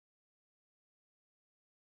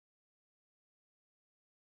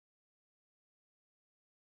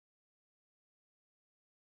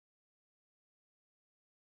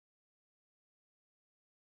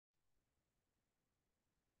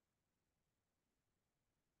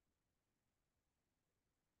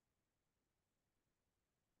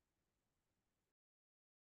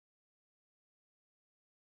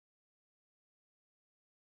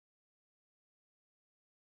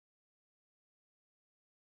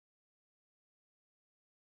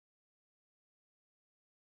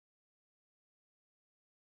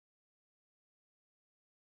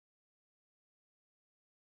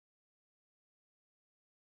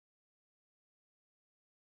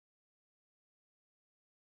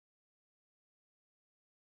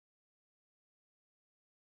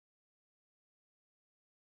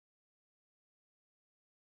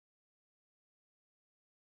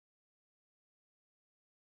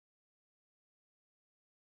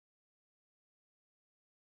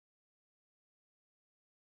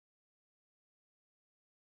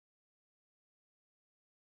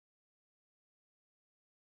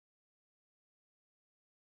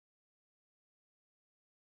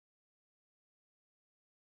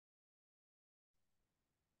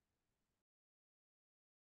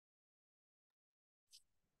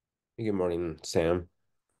Good morning, Sam.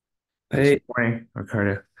 Thanks for Hey, morning,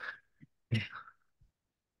 Ricardo.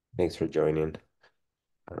 thanks for joining.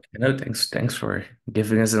 Uh, No, thanks for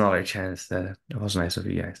giving us another chance. That was nice of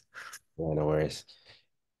you guys. yeah, no worries.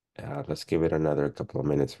 Let's give it another couple of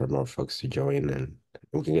minutes for more folks to join, and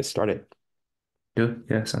we can get started. Good,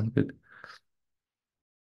 yeah, sounds good.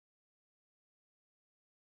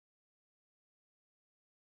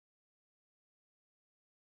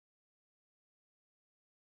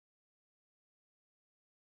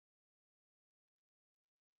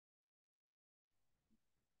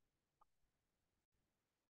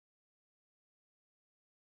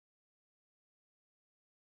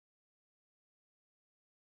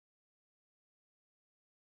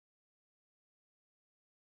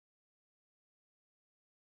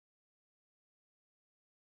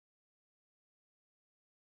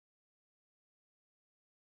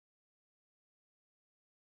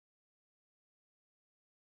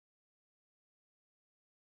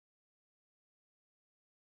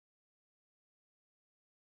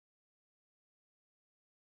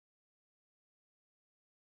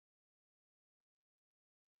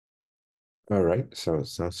 All right, so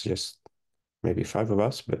it's just maybe five of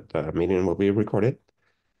us, but the meeting will be recorded.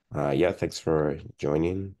 Yeah, thanks for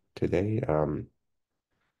joining today.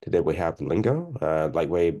 Today we have Lingo,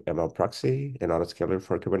 lightweight ML proxy and autoscaler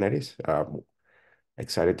for Kubernetes.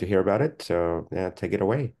 Excited to hear about it. So yeah, take it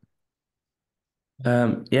away.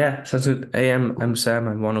 Yeah, sounds good. Hey, I'm Sam.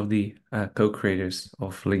 I'm one of the co-creators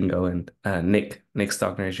of Lingo, and Nick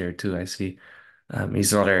Stockner is here too. I see.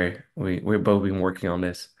 He's another. We're both been working on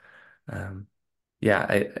this. Um, yeah.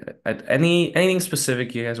 Anything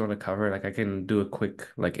specific you guys want to cover? Like, I can do a quick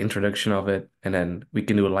like introduction of it, and then we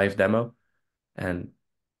can do a live demo. And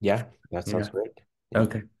Yeah, that sounds yeah, great. Yeah.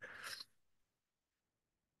 okay.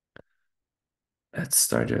 Let's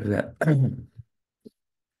start with that.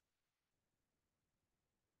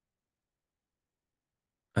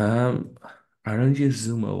 Um, I don't use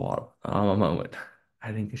Zoom a lot. A moment.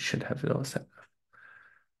 I think it should have it all set.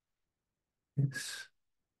 It's,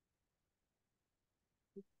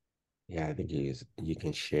 Yeah, I think you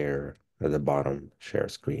can share at the bottom, share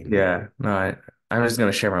screen. yeah, no, I'm just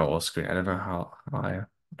gonna share my wall screen. I don't know how I'm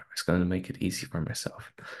just gonna make it easy for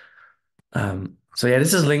myself. So yeah,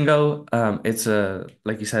 this is Lingo. It's a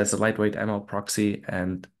like you said, it's a lightweight ML proxy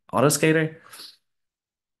and autoscaler.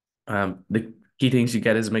 The key things you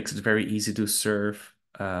get is it makes it very easy to serve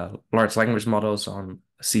large language models on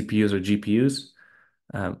CPUs or GPUs.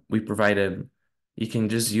 We provided you can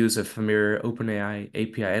just use a familiar OpenAI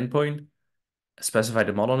API endpoint, specify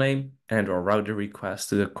the model name, and or route the request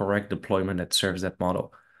to the correct deployment that serves that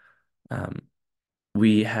model. Um,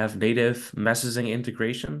 we have native messaging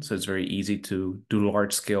integration, so it's very easy to do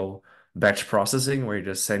large scale batch processing where you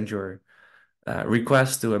just send your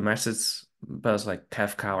request to a message bus like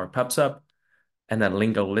Kafka or PubSub, and then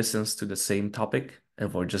Lingo listens to the same topic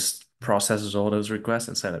and will just processes all those requests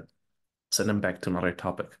and send them back to another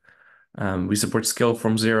topic. We support scale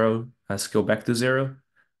from zero, scale back to zero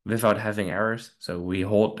without having errors. So we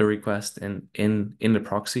hold the request in the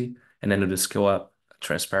proxy and then do the scale up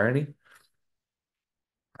transparently.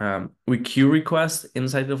 We queue requests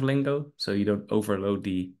inside of Lingo, so you don't overload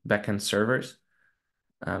the backend servers.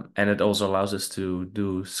 And it also allows us to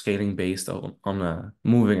do scaling based on a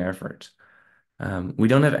moving effort. We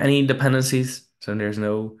don't have any dependencies, so there's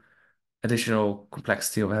no additional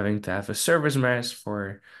complexity of having to have a service mesh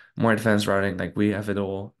for more advanced routing. Like we have it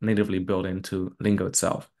all natively built into Lingo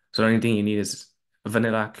itself. So the only thing you need is a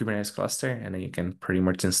vanilla Kubernetes cluster, and then you can pretty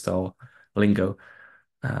much install Lingo.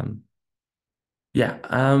 Um, yeah.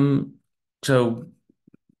 So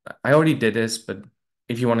I already did this, but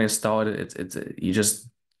if you want to install it, it's you just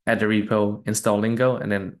add the repo, install Lingo,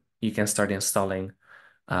 and then you can start installing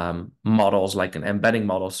models like an embedding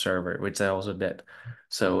model server, which I also did.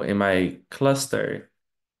 So in my cluster,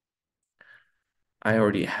 I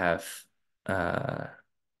already have uh,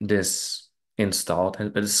 this installed,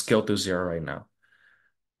 but it's scaled to zero right now.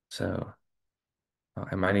 So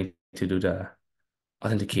I might need to do the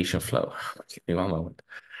authentication flow. Give me one moment.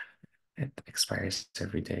 It expires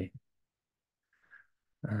every day.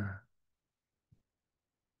 Uh,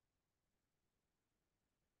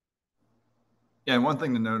 Yeah, and one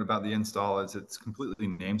thing to note about the install is it's completely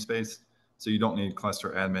namespace, so you don't need cluster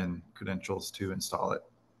admin credentials to install it.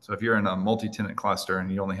 So if you're in a multi-tenant cluster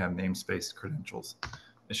and you only have namespace credentials,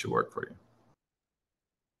 it should work for you.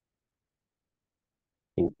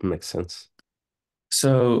 It makes sense.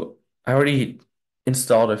 so I already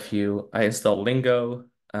installed a few. I installed Lingo,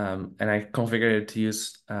 and I configured it to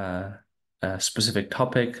use a specific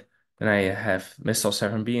topic. Then I have Mistral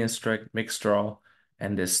 7B instruct, Mixtral,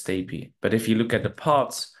 and this stapy. But if you look at the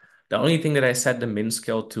pods, the only thing that I set the min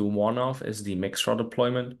scale to 1 of is the mixed raw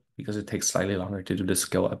deployment, because it takes slightly longer to do the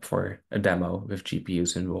scale up for a demo with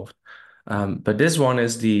GPUs involved. But this one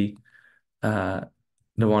is the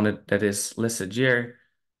one that is listed here.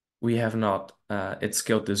 We have not, it's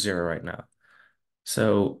scaled to 0 right now.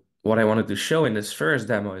 So what I wanted to show in this first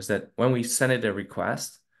demo is that when we send it a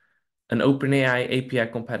request, an OpenAI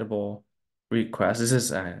API compatible request. This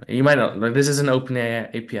is you might not like, this is an OpenAI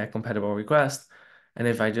API compatible request, and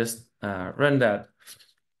if I just run that,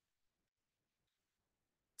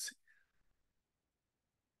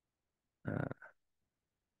 uh,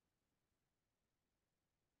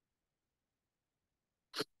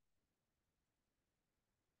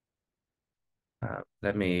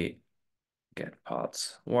 let me get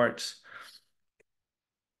pods words,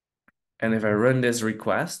 and if I run this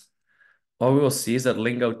request, what we will see is that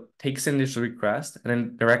Lingo takes in this request and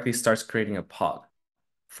then directly starts creating a pod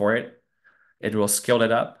for it. It will scale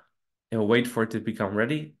it up. It will wait for it to become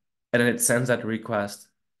ready, and then it sends that request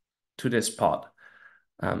to this pod.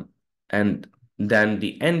 And then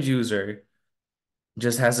the end user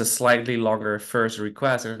just has a slightly longer first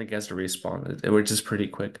request and then it gets the response, which is pretty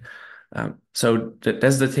quick. So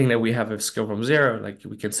that's the thing that we have with scale from 0. Like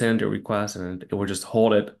we can send a request and it will just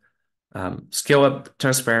hold it, scale up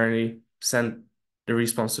transparently, send the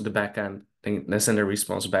response to the backend, then send the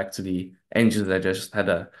response back to the end user that just had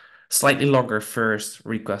a slightly longer first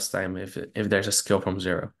request time if there's a scale from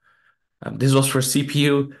 0. This was for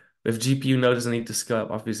CPU. With GPU, no, doesn't need to scale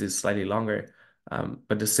up. Obviously, it's slightly longer,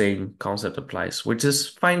 but the same concept applies, which is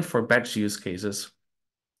fine for batch use cases.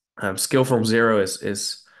 Scale from 0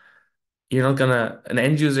 is you're not gonna an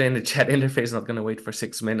end user in the chat interface is not gonna wait for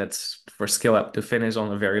 6 minutes for scale up to finish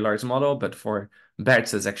on a very large model, but for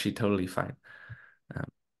batch, that's actually totally fine. Um,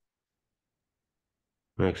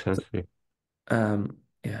 Makes sense.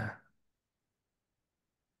 yeah.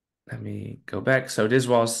 Let me go back. So this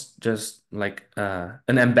was just like an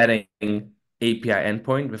embedding API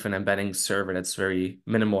endpoint with an embedding server that's very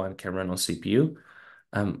minimal and can run on CPU.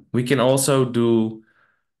 We can also do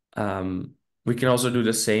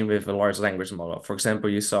the same with a large language model. For example,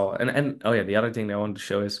 you saw and oh yeah, the other thing that I wanted to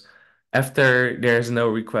show is after there's no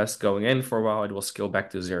request going in for a while, it will scale back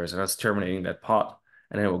to 0. So that's terminating that pod,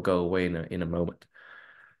 and then it will go away in a moment.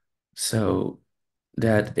 So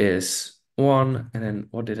that is one. And then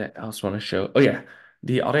what did I else want to show? Oh yeah,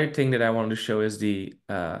 the other thing that I wanted to show is the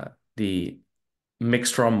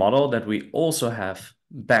mixed raw model that we also have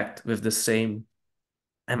backed with the same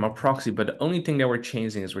ML proxy. But the only thing that we're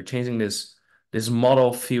changing is we're changing this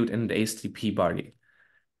model field in the HTTP body,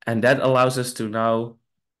 and that allows us to now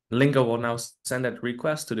Lingo will now send that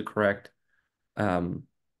request to the correct backend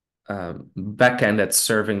that's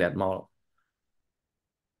serving that model.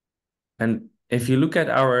 And if you look at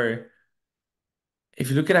our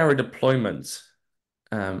deployments,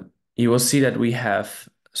 you will see that we have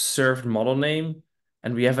served model name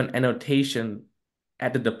and we have an annotation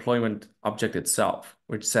at the deployment object itself,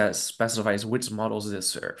 which specifies which models this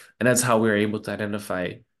serve. And that's how we're able to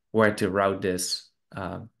identify where to route this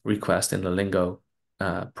request in the Lingo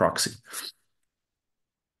proxy.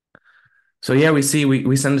 So yeah, we see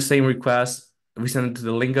we send the same request. We send it to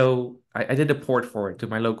the Lingo. I did a port for it to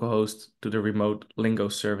my local host to the remote Lingo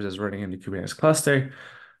services running in the Kubernetes cluster.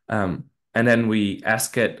 And then we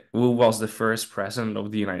ask it who was the first president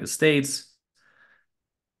of the United States.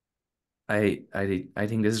 I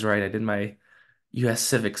think this is right. I did my US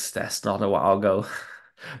civics test not a while ago.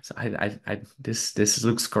 So this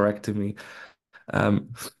looks correct to me.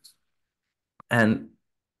 Um, and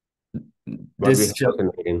Might be this just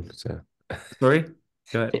hallucinating. So sorry,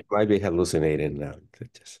 go ahead. it might be hallucinating now.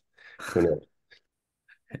 Just who knows?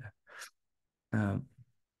 Um,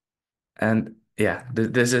 and yeah,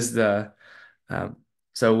 this is the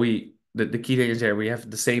so the key thing is here we have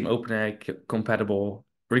the same OpenAI compatible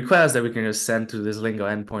request that we can just send to this Lingo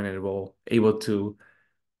endpoint and it will able to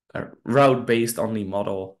route based on the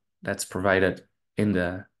model that's provided in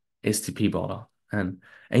the HTTP model. And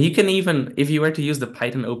you can even, if you were to use the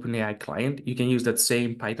Python OpenAI client, you can use that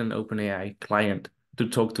same Python OpenAI client to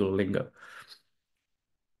talk to Lingo.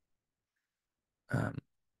 Um,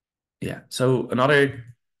 yeah, so another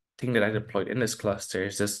thing that I deployed in this cluster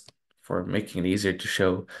is just for making it easier to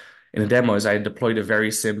show in the demo is I deployed a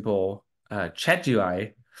very simple chat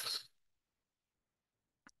UI.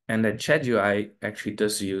 And that chat UI actually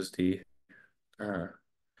does use the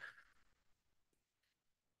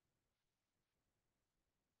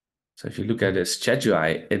so if you look at this chat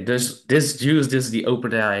UI, it does this uses the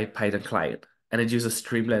OpenAI Python client, and it uses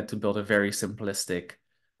Streamlit to build a very simplistic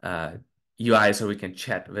UI so we can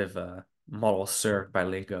chat with models served by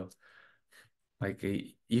Lingo. Like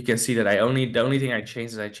you can see that the only thing I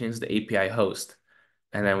changed is I changed the API host,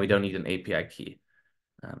 and then we don't need an API key.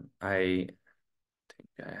 I think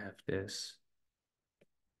I have this.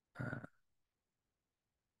 Uh,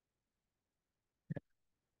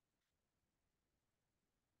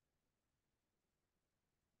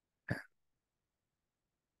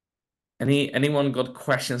 anyone got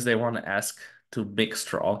questions they want to ask to Big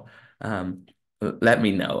Straw? Let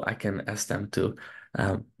me know. I can ask them too.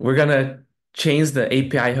 We're gonna change the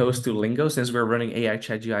API host to Lingo since we're running AI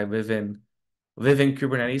Chat UI within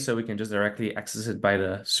Kubernetes, so we can just directly access it by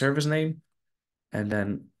the service name, and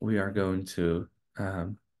then we are going to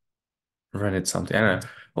run it something. I don't know.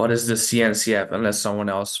 What is the CNCF? Unless someone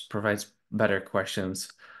else provides better questions,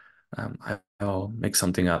 I'll make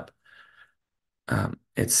something up.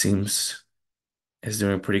 It seems it's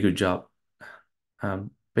doing a pretty good job. But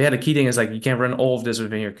yeah, the key thing is like you can run all of this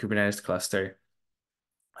within your Kubernetes cluster.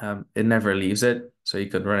 It never leaves it, so you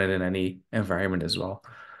could run it in any environment as well.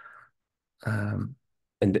 Um,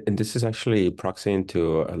 And this is actually proxying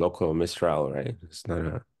to a local Mistral, right? It's not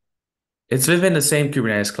a. it's within the same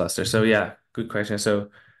Kubernetes cluster. So yeah, good question. So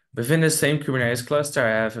within the same Kubernetes cluster, I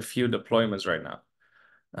have a few deployments right now.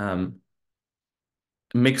 Um,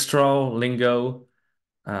 Mixtral, Lingo,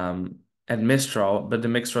 and Mistral, but the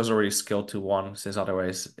Mistral is already scaled to one, since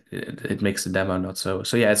otherwise it makes the demo not so.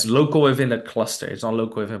 So yeah, it's local within that cluster. It's not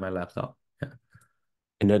local within my laptop. Yeah.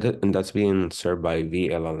 And that's being served by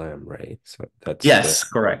VLLM, right? So that's the. Yes,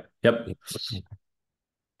 correct. Yep. Yeah, okay.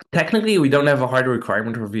 Technically, we don't have a hard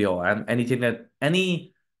requirement for VLM. Anything that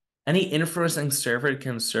any inferencing server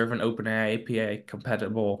can serve an OpenAI API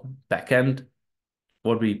compatible backend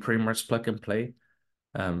would be pretty much plug and play.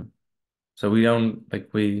 Um, so we don't like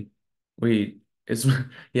we it's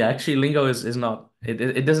yeah, actually Lingo is not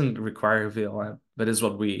it doesn't require VLM, but it's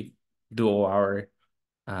what we do all our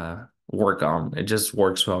work on. It just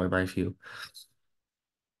works well in my view.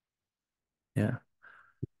 Yeah.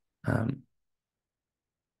 Um,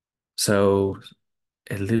 so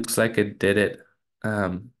it looks like it did it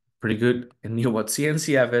pretty good. And knew what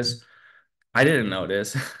CNCF is. I didn't know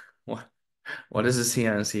this. What what is a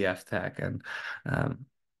CNCF tag? And um,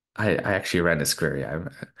 I actually ran this query.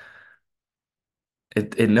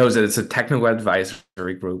 It knows that it's a technical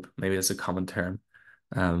advisory group. Maybe it's a common term.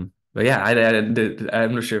 But yeah,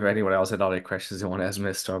 I'm not sure if anyone else had other questions they want to ask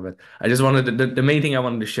Mr. But I just wanted the main thing I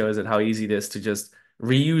wanted to show is that how easy it is to just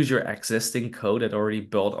reuse your existing code that already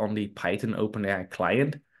built on the Python OpenAI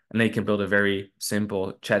client, and they can build a very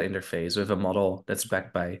simple chat interface with a model that's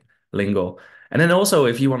backed by Lingo. And then also,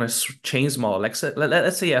 if you want to change the model, like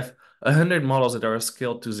let's say you have 100 models that are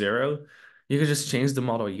scaled to zero, you can just change the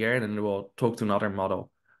model here and then it will talk to another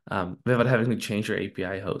model without having to change your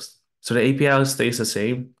API host. So the API host stays the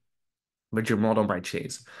same, but your model might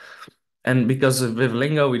change. And because with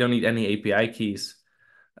Lingo, we don't need any API keys.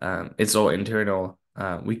 It's all internal.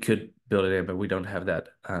 We could build it in, but we don't have that.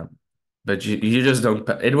 But you just don't,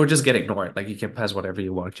 it will just get ignored. Like you can pass whatever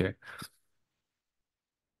you want here.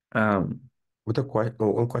 Um,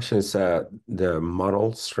 One question is the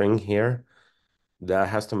model string here that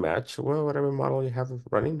has to match whatever model you have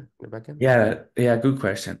running in the backend. yeah, good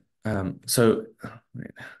question. So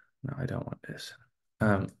wait, no, I don't want this.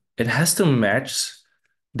 It has to match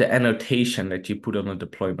the annotation that you put on a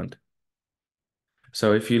deployment.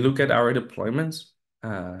 So if you look at our deployments,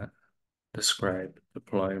 uh, describe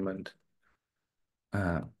deployment,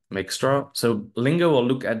 make straw. So Lingo will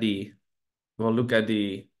look at the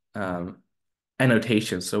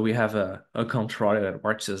annotation. So we have a controller that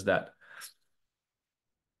watches that.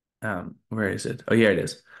 Where is it? Oh, here it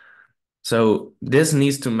is. So this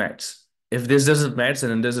needs to match. If this doesn't match,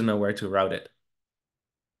 then it doesn't know where to route it.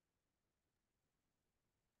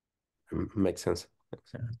 Makes sense.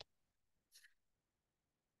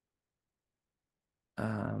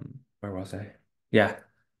 Where was I? Yeah.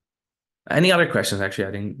 Any other questions? Actually,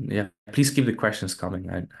 I think yeah. Please keep the questions coming.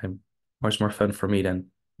 I'm much more fun for me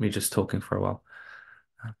than me just talking for a while.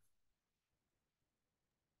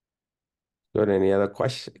 Good. Any other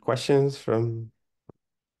questions from?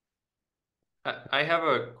 I have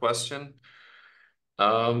a question,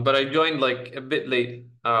 but I joined like a bit late.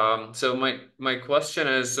 So my question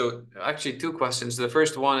is, so actually two questions. The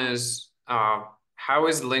first one is, how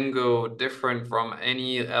is Lingo different from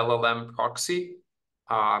any LLM proxy?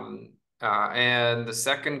 Um, and the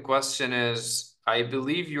second question is, I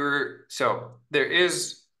believe so there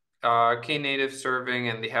is Knative serving,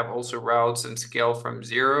 and they have also routes and scale from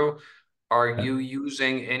zero. Are you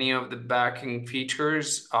using any of the backing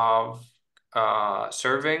features of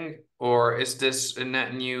serving, or is this a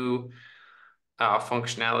net new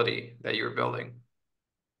functionality that you were building?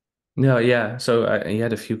 No, yeah. So you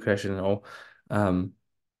had a few questions. The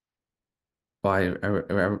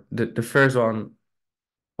first one,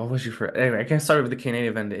 what was your first? Anyway, I can start with the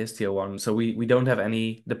Knative and the Istio one. So we don't have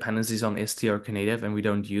any dependencies on Istio or Knative, and we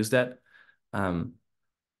don't use that. Um,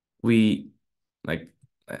 we like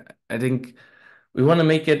I think we want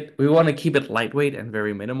to keep it lightweight and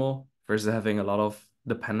very minimal versus having a lot of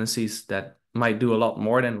dependencies that might do a lot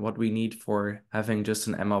more than what we need for having just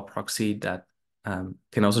an ML proxy that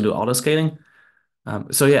can also do auto scaling.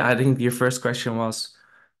 So yeah, I think your first question was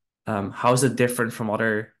how is it different from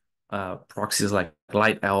other proxies like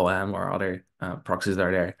Light LLM or other proxies that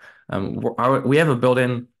are there? We have a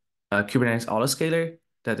built-in Kubernetes autoscaler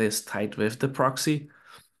that is tied with the proxy.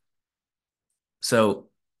 So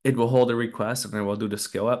it will hold a request and then we'll do the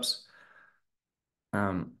scale ups.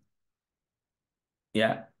 Um,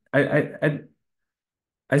 yeah, I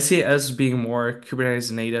see it as being more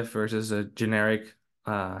Kubernetes native versus a generic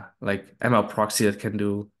like ML proxy that can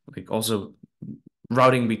do like also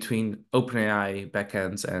routing between OpenAI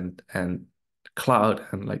backends and cloud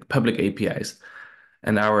and like public APIs.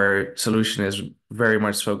 And our solution is very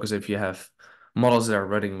much focused if you have models that are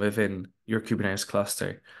running within your Kubernetes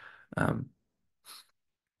cluster. Um,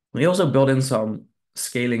 we also built in some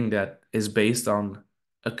scaling that is based on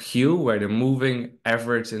a queue where the moving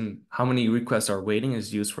average and how many requests are waiting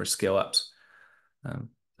is used for scale ups. Um,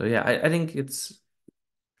 so yeah, I think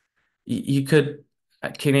you could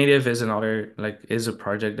Knative is another like is a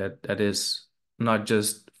project that is not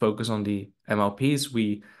just focused on the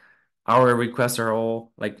MLPs. Our requests are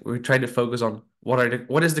all like we try to focus on what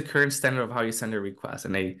is the current standard of how you send a request,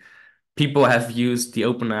 and people have used the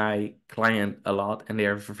OpenAI client a lot, and they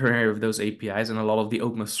are familiar with those APIs, and a lot of the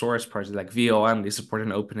open source projects like VLM they support an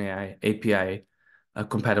OpenAI API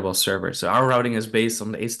compatible server. So our routing is based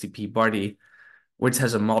on the HTTP body, which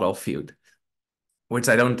has a model field, which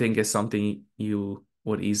I don't think is something you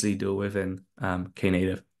would easily do within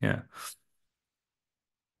Knative. Yeah.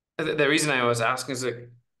 The reason I was asking is that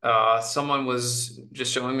someone was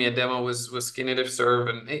just showing me a demo was Knative Serve,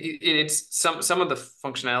 and it's some of the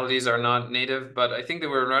functionalities are not native, but I think they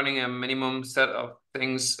were running a minimum set of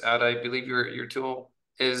things that I believe your tool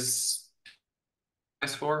is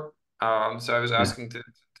nice for. So I was Yeah. asking to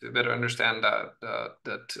better understand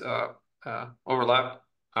overlap.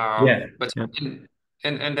 Yeah. But Yeah.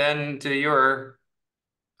 and then to your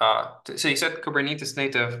so you said Kubernetes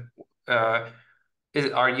native.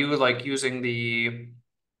 Are you like using the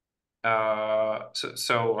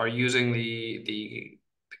so are you using the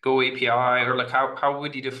Go API, or like how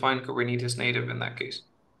would you define Kubernetes native in that case?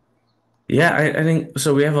 Yeah, I think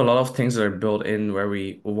so. We have a lot of things that are built in where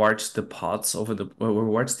we watch the pods over where we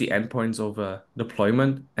watch the endpoints of a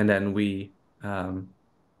deployment, and then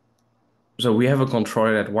so we have a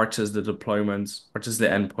controller that watches the deployments, watches the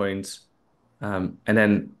endpoints, and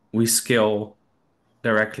then we scale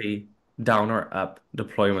directly down or up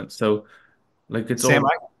deployment. So like it's Sam,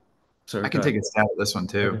 all, I sorry, can go take ahead. a stab at this one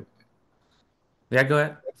too. Okay. Yeah, go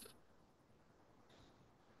ahead.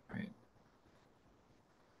 Right.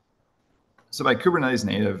 So by Kubernetes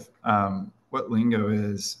native, what Lingo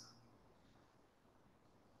is,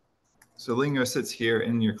 so Lingo sits here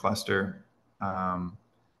in your cluster.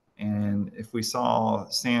 And if we saw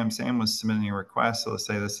Sam was submitting a request. So let's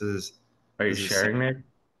say Are you this is Sam. sharing there?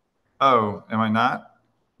 Oh, am I not?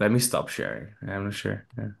 Let me stop sharing. I'm not sure.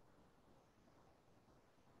 Yeah.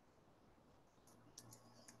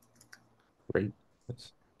 Great.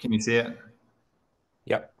 Yes. Can you see it?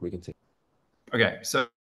 Yep, we can see. Okay, so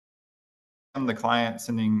I'm the client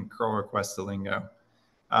sending curl requests to Lingo.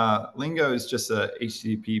 Lingo is just a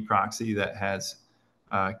HTTP proxy that has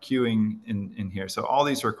queuing in here. So all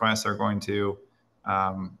these requests um,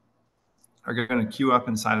 are going to queue up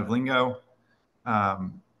inside of Lingo.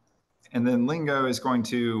 And then Lingo is going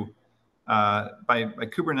to, by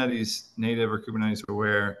Kubernetes native or Kubernetes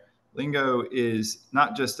aware, Lingo is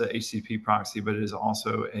not just a HTTP proxy, but it is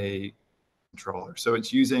also a controller. So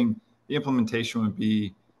it's using, the implementation would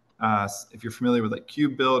be, if you're familiar with like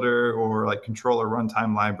Cube Builder or like controller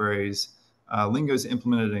runtime libraries, Lingo is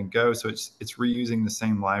implemented in Go. So it's reusing the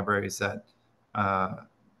same libraries that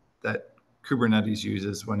Kubernetes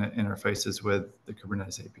uses when it interfaces with the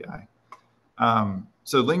Kubernetes API.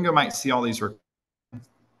 So Lingo might see all these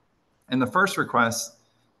in the first request,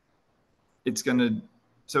 it's going to,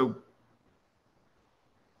 so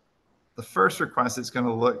the first request, it's going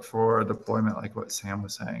to look for a deployment like what Sam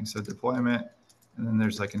was saying. So deployment, and then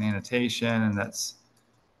there's like an annotation, and that's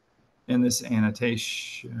in this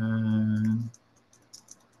annotation,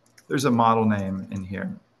 there's a model name in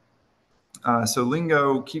here. So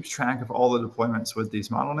Lingo keeps track of all the deployments with these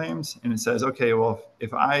model names, and it says, okay, well,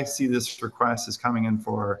 if I see this request is coming in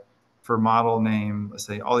for model name, let's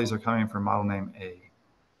say all these are coming in for model name A.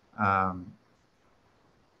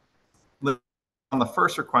 On the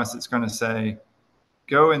first request, it's going to say,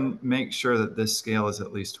 go and make sure that this scale is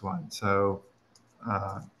at least 1. So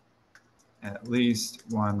at least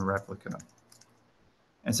 1 replica.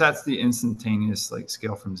 And so that's the instantaneous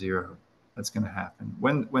scale from 0 that's going to happen.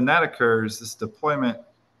 When that occurs, this deployment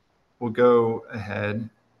will go ahead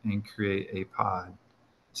and create a pod.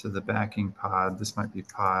 So the backing pod, this might be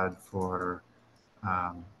pod for,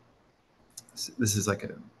 this is like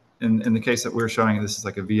in the case that we're showing, this is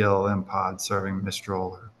like a VLLM pod serving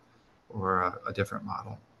Mistral or a different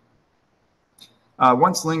model.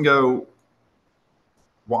 Once Lingo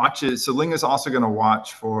watches, so Lingo is also going to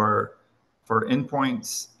watch for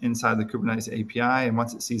endpoints inside the Kubernetes API. And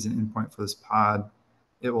once it sees an endpoint for this pod,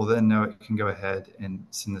 it will then know it can go ahead and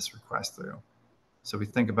send this request through. So we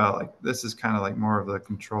think about this is kind of like more of the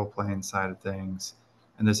control plane side of things,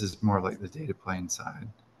 and this is more like the data plane side.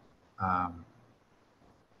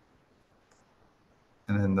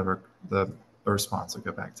 And then the response will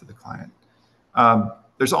go back to the client.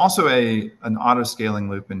 There's also an auto scaling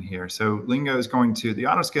loop in here. So Lingo is going to, the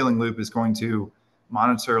auto scaling loop is going to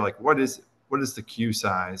monitor what is the queue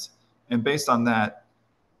size, and based on that,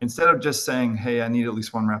 instead of just saying, hey, I need at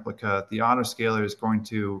least 1 replica, the auto scaler is going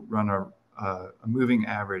to run a moving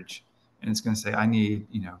average, and it's going to say, I need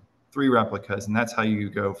 3 replicas, and that's how you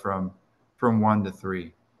go from 1 to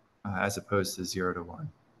 3, as opposed to 0 to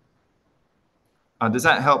 1. Does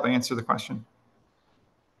that help answer the question?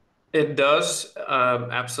 It does,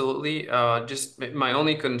 absolutely. Just my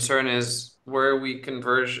only concern is where we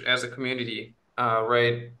converge as a community,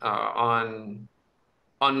 right, on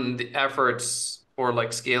the efforts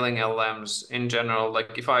for scaling LLMs in general.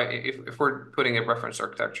 If we're putting a reference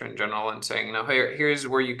architecture in general and saying, here's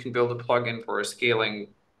where you can build a plugin for a scaling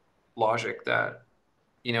logic that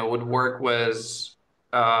would work with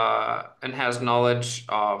and has knowledge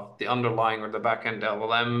of the underlying or the backend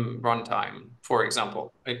LLM runtime, for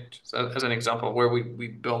example, right? So as an example where we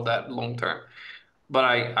build that long term. But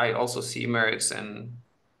I also see merits in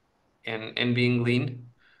being lean.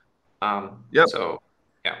 Yep. So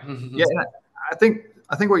yeah. Yeah, and I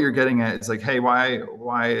think what you're getting at is hey, why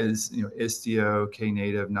is Istio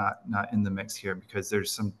Knative not in the mix here? Because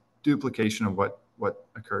there's some duplication of what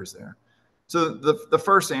occurs there. So the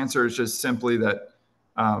first answer is just simply that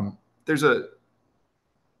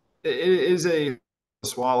it is a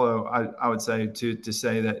swallow, I would say, to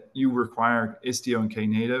say that you require Istio and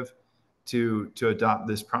Knative to adopt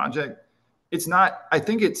this project. It's not. I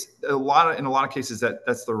think it's in a lot of cases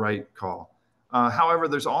that's the right call. However,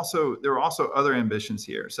 there are also other ambitions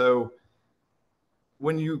here. So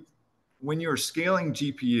when you're scaling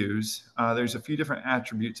GPUs, there's a few different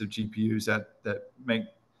attributes of GPUs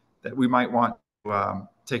that we might want to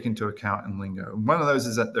take into account in Lingo. One of those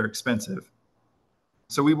is that they're expensive.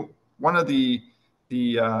 So one of the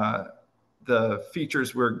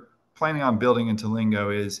features we're planning on building into Lingo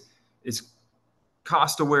is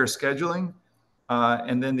cost-aware scheduling,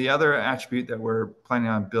 and then the other attribute that we're planning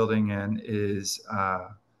on building in is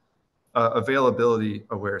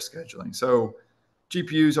availability-aware scheduling. So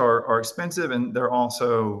GPUs are expensive, and they're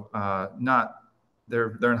also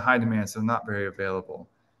they're in high demand, so not very available.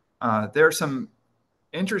 There are some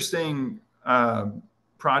interesting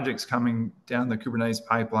projects coming down the Kubernetes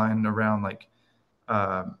pipeline around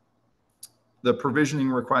the provisioning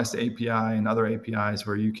request API and other APIs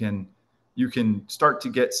where you can start to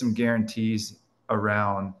get some guarantees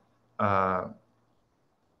around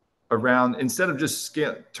instead of just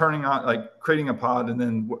turning on creating a pod and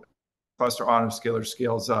then cluster autoscaler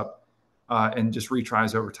scales up and just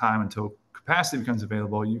retries over time until capacity becomes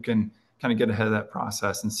available. You can kind of get ahead of that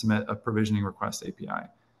process and submit a provisioning request API.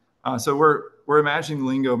 So we're imagining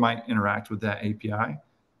Lingo might interact with that API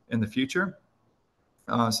in the future.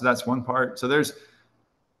 So that's one part. So there's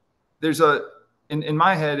in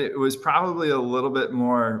my head, it was probably a little bit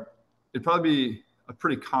more, it'd probably be a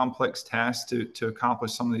pretty complex task to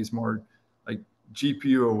accomplish some of these more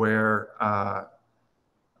GPU aware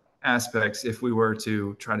aspects if we were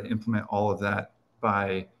to try to implement all of that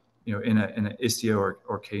by, in an Istio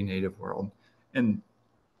or Knative world. And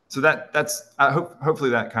so that's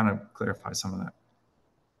hopefully that kind of clarifies some of that.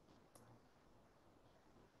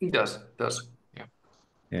 It does. Yeah.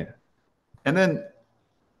 Yeah. And then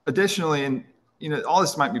additionally, and all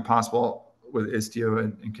this might be possible with Istio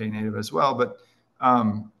and Knative as well, but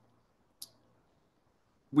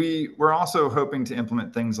we're also hoping to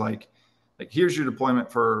implement things like here's your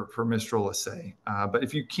deployment for Mistral, let's say. But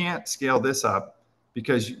if you can't scale this up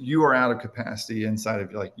because you are out of capacity inside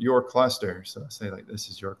of like your cluster, so say like this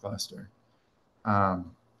is your cluster,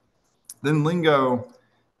 then Lingo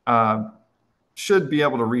should be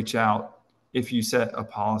able to reach out if you set a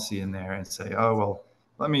policy in there and say, oh, well,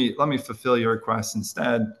 let me fulfill your request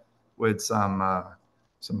instead with some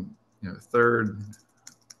third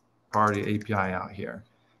party API out here.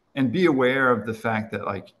 And be aware of the fact that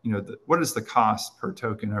what is the cost per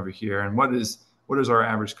token over here, and what is our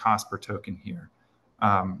average cost per token here.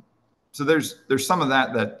 So there's some of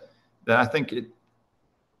that I think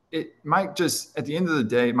it might just, at the end of the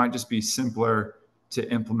day, it might just be simpler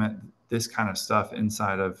to implement this kind of stuff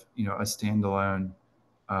inside of a standalone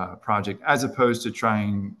project, as opposed to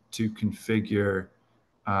trying to configure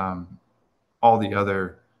all the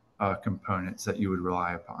other components that you would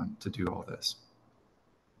rely upon to do all this.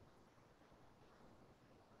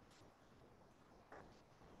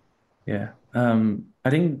 Yeah. I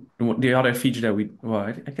think the other feature that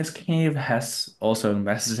I guess Cave has also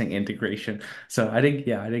messaging integration. So I think,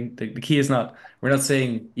 yeah, I think the key is we're not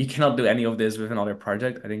saying you cannot do any of this with another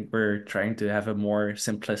project. I think we're trying to have a more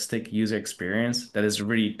simplistic user experience that is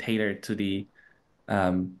really tailored to the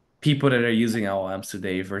people that are using LLMs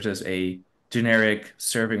today versus a generic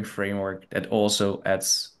serving framework that also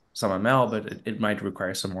adds some ML, but it might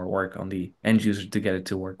require some more work on the end user to get it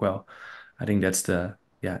to work well. I think that's the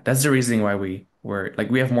reasoning why we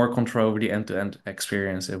have more control over the end-to-end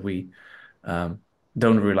experience if we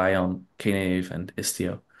don't rely on Knative and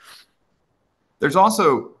Istio. There's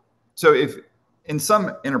also, so if in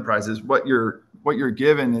some enterprises, what you're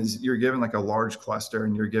given is you're given like a large cluster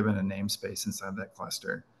and you're given a namespace inside that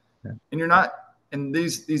cluster. Yeah. And you're not, and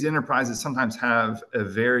these enterprises sometimes have a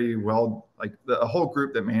very well, a whole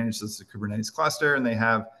group that manages the Kubernetes cluster, and they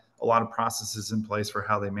have a lot of processes in place for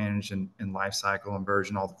how they manage and lifecycle and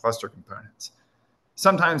version all the cluster components.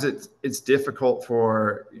 Sometimes it's difficult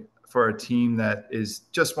for a team that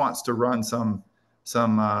just wants to run some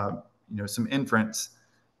inference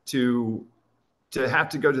to have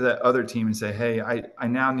to go to that other team and say, hey, I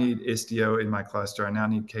now need Istio in my cluster. I now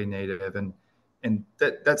need Knative. And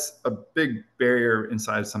that's a big barrier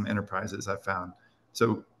inside some enterprises I've found.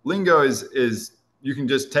 So Lingo is you can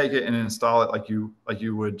just take it and install it like you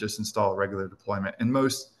would just install a regular deployment. And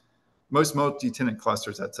most multi-tenant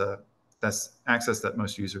clusters, that's access that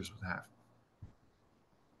most users would have.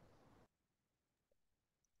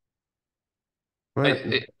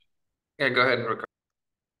 Yeah, go ahead,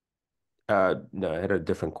 Ricardo. No, I had a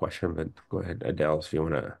different question, but go ahead, Adele, if you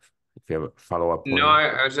have a follow-up point. No,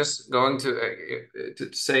 I was just going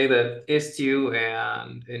to say that Istio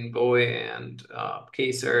and Envoy and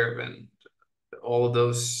Kserve and all of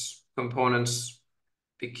those components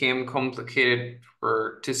became complicated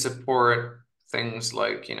to support things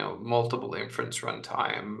like multiple inference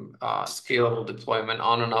runtime, scalable deployment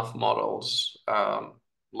on and off models,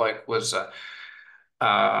 like was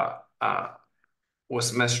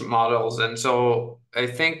mesh models, and so I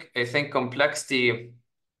think complexity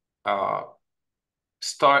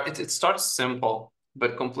it starts simple,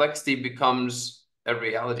 but complexity becomes a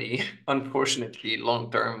reality, unfortunately,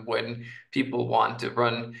 long term, when people want to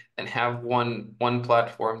run and have one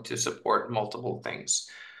platform to support multiple things.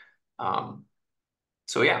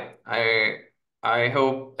 So yeah, I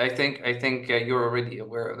think you're already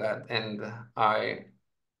aware of that, and I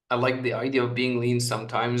like the idea of being lean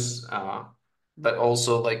sometimes, but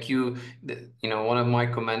also like one of my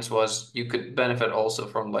comments was you could benefit also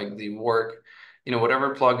from like the work,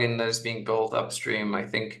 whatever plugin that is being built upstream. I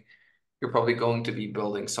think you're probably going to be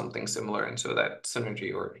building something similar, and so that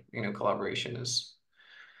synergy or collaboration is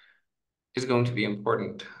going to be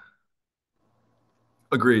important.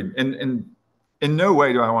 Agreed. And in no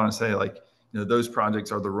way do I want to say those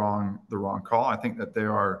projects are the wrong call. I think that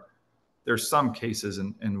there's some cases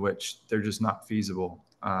in which they're just not feasible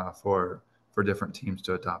for different teams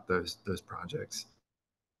to adopt those projects.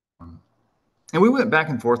 And we went back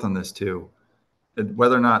and forth on this too,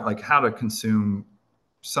 whether or not how to consume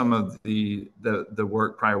some of the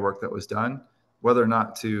prior work that was done, whether or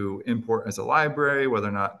not to import as a library, whether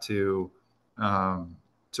or not to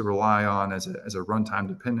rely on as a runtime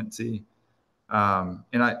dependency.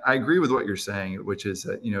 And I agree with what you're saying, which is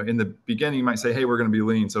that in the beginning you might say, hey, we're going to be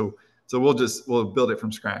lean, so we'll build it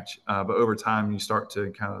from scratch. But over time you start to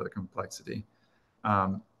encounter the complexity.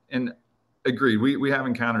 And agreed, we have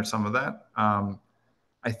encountered some of that.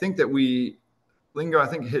 I think that Lingo, I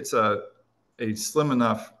think, hits a slim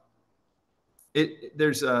enough.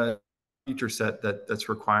 There's a feature set that's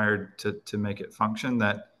required to make it function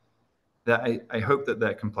that that I hope that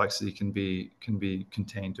that complexity can be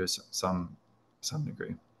contained to some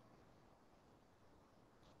degree.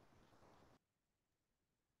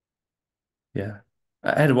 Yeah.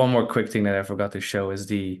 I had one more quick thing that I forgot to show is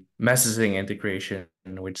the messaging integration,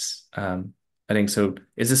 which I think so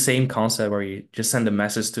it's the same concept where you just send a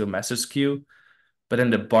message to a message queue, but then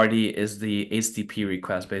the body is the HTTP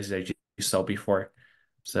request basically that you saw before.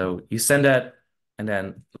 So you send that, and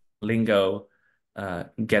then Lingo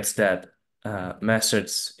gets that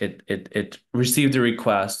message. It receives the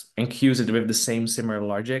request and queues it with the same similar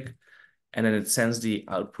logic, and then it sends the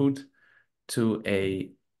output to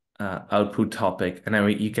a output topic, and then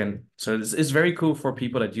you can. So it's very cool for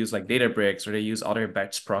people that use like Databricks or they use other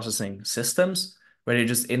batch processing systems where they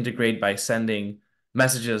just integrate by sending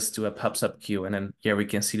messages to a PubSub queue, and then we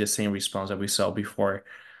can see the same response that we saw before.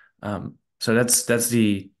 So that's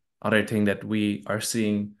the other thing that we are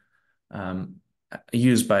seeing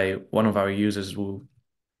used by one of our users who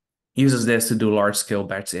uses this to do large scale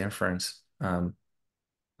batch inference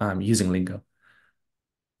using Lingo.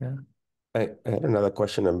 Yeah. I had another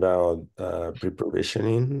question about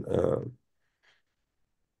pre-provisioning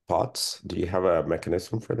pods. Do you have a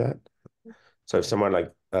mechanism for that? So if someone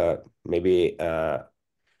like maybe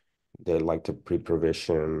they like to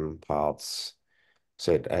pre-provision pods,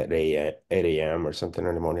 say at 8 a.m. or something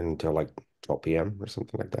in the morning until like 12 p.m. or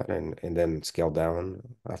something like that, and then scale down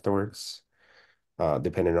afterwards,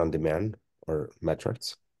 depending on demand or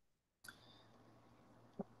metrics.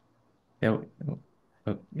 Yeah.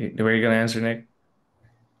 Were you gonna answer, Nick?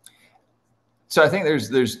 So I think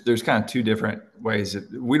there's kind of two different ways.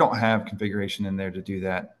 We don't have configuration in there to do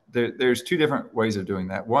that. There's two different ways of doing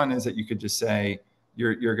that. One is that you could just say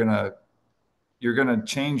you're gonna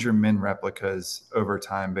change your min replicas over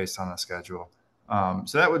time based on a schedule.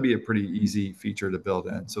 So that would be a pretty easy feature to build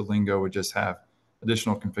in. So Lingo would just have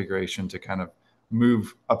additional configuration to kind of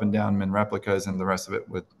move up and down min replicas, and the rest of it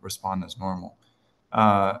would respond as normal.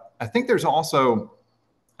 I think there's also,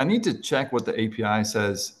 I need to check what the API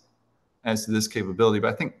says as to this capability,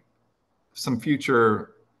 but I think some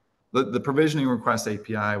future, the provisioning request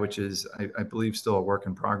API, which is, I believe, still a work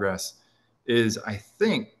in progress, is, I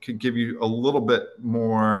think, could give you a little bit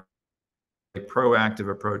more a proactive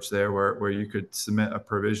approach there where you could submit a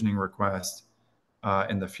provisioning request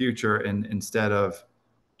in the future, and instead of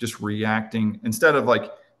just reacting, instead of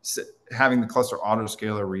like having the cluster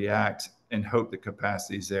autoscaler react and hope that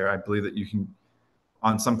capacity is there, I believe that you can,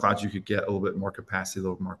 on some clouds, you could get a little bit more capacity a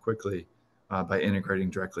little more quickly by integrating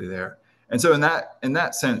directly there. And so in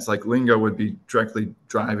that sense, like Lingo would be directly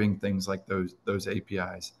driving things like those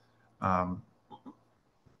APIs. Yeah,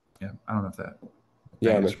 I don't know if that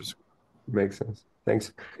Yeah, answers. makes sense.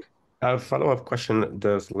 Thanks. A follow-up question: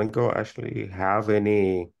 does Lingo actually have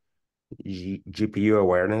any GPU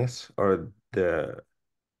awareness, or the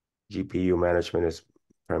GPU management is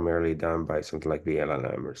primarily done by something like the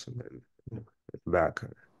LLM or something back?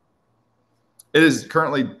 It is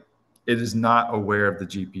currently, it is not aware of the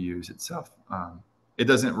GPUs itself. It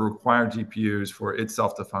doesn't require GPUs for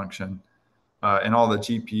itself to function, and all the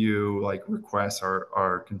GPU like requests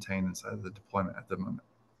are contained inside of the deployment at the moment.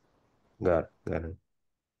 Got it.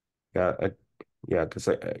 Yeah, yeah, because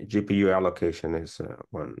GPU allocation is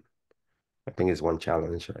one. I think is one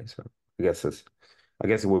challenge, right? So I guess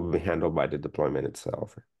it will be handled by the deployment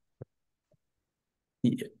itself.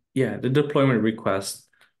 Yeah, the deployment request.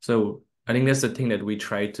 So I think that's the thing that we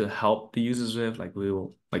try to help the users with. Like we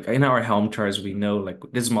will, like in our Helm charts, we know like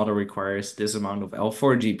this model requires this amount of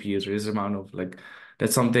L4 GPUs or this amount of like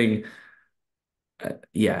that's something.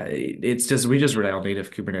 It's just we just rely on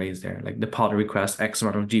native Kubernetes there. Like the pod requests X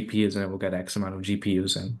amount of GPUs and it will get X amount of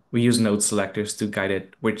GPUs, and we use node selectors to guide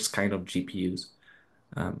it which kind of GPUs.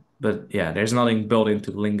 But yeah, there's nothing built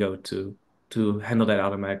into Lingo to handle that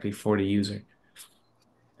automatically for the user.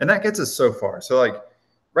 And that gets us so far. So like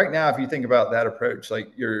right now, if you think about that approach,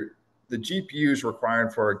 like the GPUs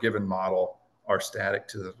required for a given model are static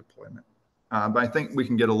to the deployment. But I think we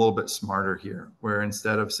can get a little bit smarter here, where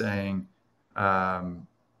instead of saying,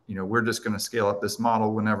 we're just going to scale up this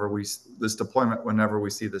model this deployment whenever we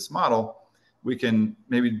see this model, we can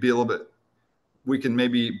maybe be a little bit, we can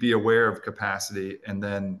maybe be aware of capacity and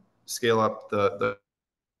then scale up the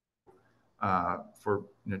for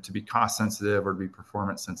to be cost sensitive or to be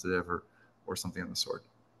performance sensitive or something of the sort.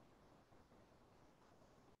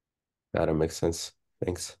 That makes sense.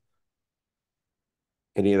 Thanks.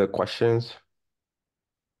 Any other questions?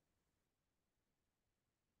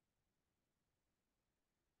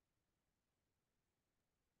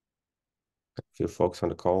 A few folks on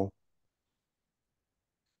the call.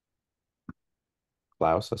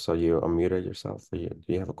 Klaus, I saw you unmuted yourself. Do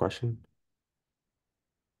you have a question?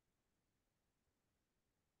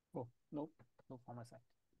 Nope, no from my side.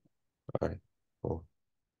 All right, cool.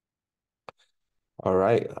 All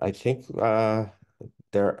right, I think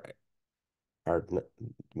there are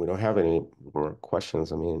we don't have any more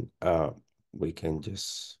questions. I mean, we can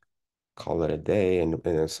just call it a day and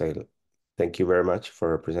then say thank you very much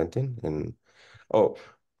for presenting. And oh,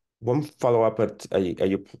 one follow-up, but are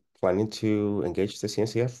you planning to engage the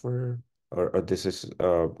CNCF for or this is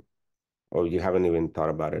or you haven't even thought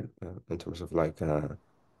about it in terms of like uh,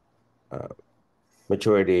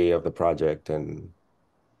 maturity of the project and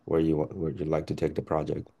where you'd like to take the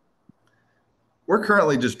project? We're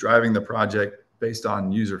currently just driving the project based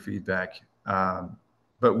on user feedback. But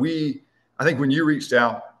I think when you reached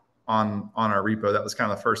out on our repo, that was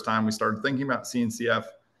kind of the first time we started thinking about CNCF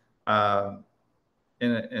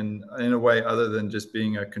in a way other than just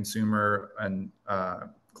being a consumer and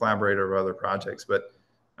collaborator of other projects. But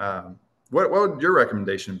what would your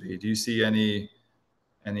recommendation be? Do you see any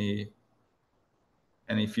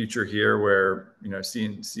future here where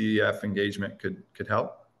CNCF engagement could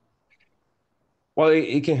help? Well,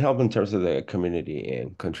 it can help in terms of the community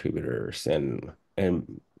and contributors and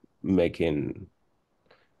making,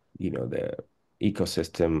 the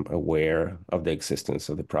ecosystem aware of the existence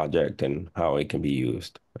of the project and how it can be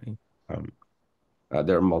used, right? Um,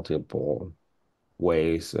 there are multiple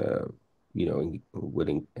ways, the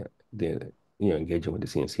engaging with the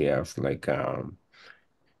CNCF, like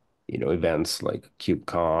events like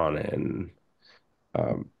KubeCon and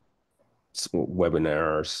um,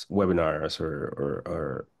 webinars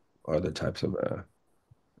or other types of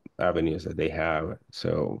avenues that they have.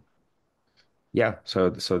 So yeah, so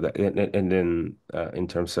that and then in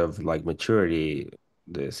terms of like maturity,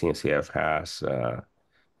 the CNCF has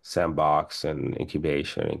sandbox and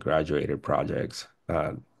incubation and graduated projects.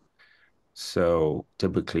 So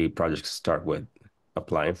typically projects start with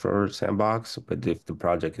applying for sandbox, but if the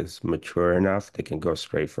project is mature enough, they can go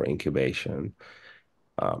straight for incubation.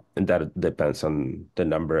 And that depends on the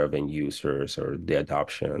number of end users or the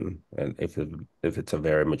adoption. And if it's a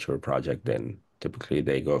very mature project, then typically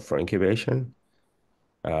they go for incubation,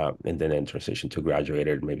 and then transition to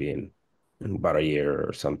graduated maybe in about a year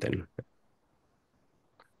or something.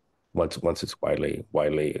 Once it's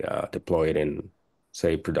widely deployed in,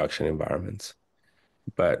 say, production environments.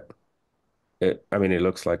 But I mean, it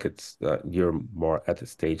looks like you're more at the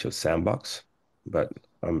stage of sandbox, but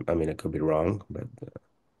I mean, it could be wrong,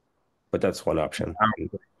 but that's one option.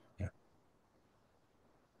 Yeah.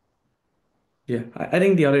 Yeah, I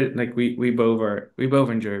think the other like we both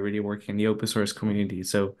enjoy really working in the open source community.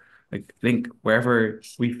 So like I think wherever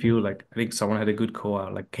we feel like I think someone had a good call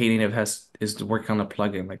out, like Knative is working on a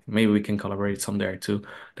plugin, like maybe we can collaborate some there too.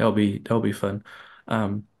 That'll be fun.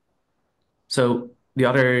 Um, so the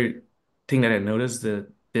other thing that I noticed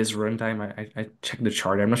that this runtime, I checked the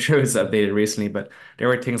chart. I'm not sure if it's updated recently, but there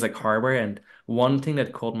were things like hardware and one thing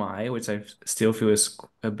that caught my eye, which I still feel is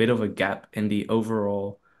a bit of a gap in the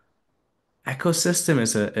overall ecosystem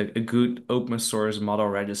is a good open source model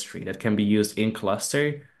registry that can be used in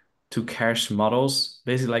cluster to cache models,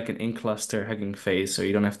 basically like an in cluster Hugging Face, so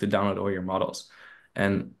you don't have to download all your models.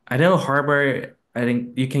 And I know hardware, I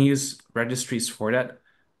think you can use registries for that,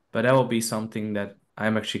 but that will be something that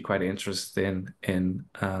I'm actually quite interested in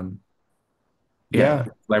Yeah,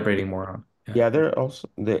 collaborating more on. Yeah. yeah,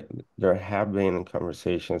 there have been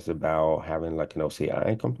conversations about having like an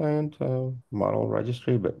OCI compliant model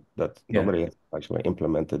registry, but that Yeah. nobody has actually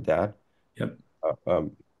implemented that. Yep. Uh,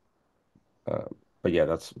 um, uh, but yeah,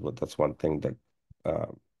 that's one thing that uh,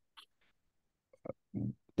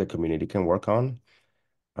 the community can work on.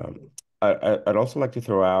 Um, I'd also like to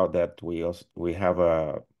throw out that we have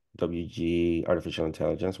a WG artificial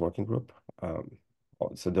intelligence working group.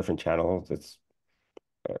 It's a different channel that's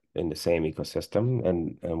in the same ecosystem,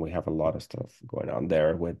 and we have a lot of stuff going on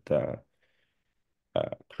there with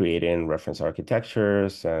creating reference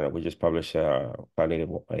architectures. We just published a cloud native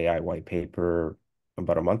AI white paper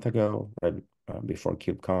about a month ago, right before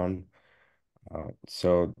KubeCon.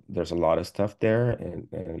 So there's a lot of stuff there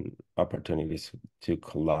and opportunities to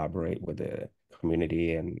collaborate with the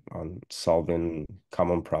community and on solving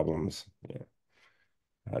common problems.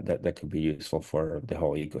 Yeah, that could be useful for the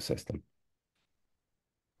whole ecosystem.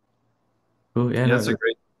 Cool. Yeah, Yeah, no, that's a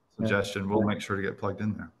great yeah. suggestion. We'll make sure to get plugged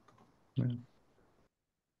in there. Yeah.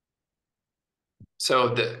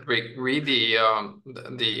 So read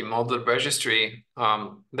the model registry.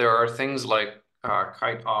 There are things like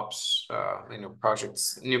kite ops,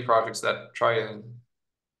 projects, new projects that try to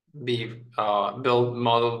be build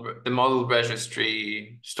the model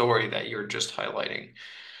registry story that you're just highlighting,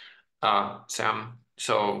 Sam.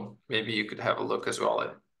 So maybe you could have a look as well. I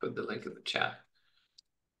put the link in the chat.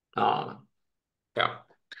 Yeah.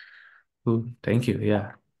 Ooh, thank you.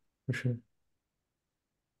 Yeah, for sure.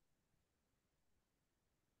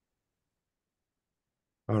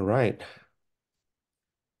 All right.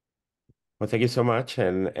 Well, thank you so much,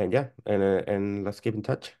 and yeah, and let's keep in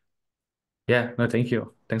touch. Yeah, no, thank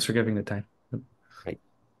you. Thanks for giving the time. Right.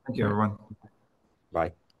 Thank you, All right. everyone.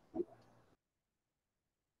 Bye.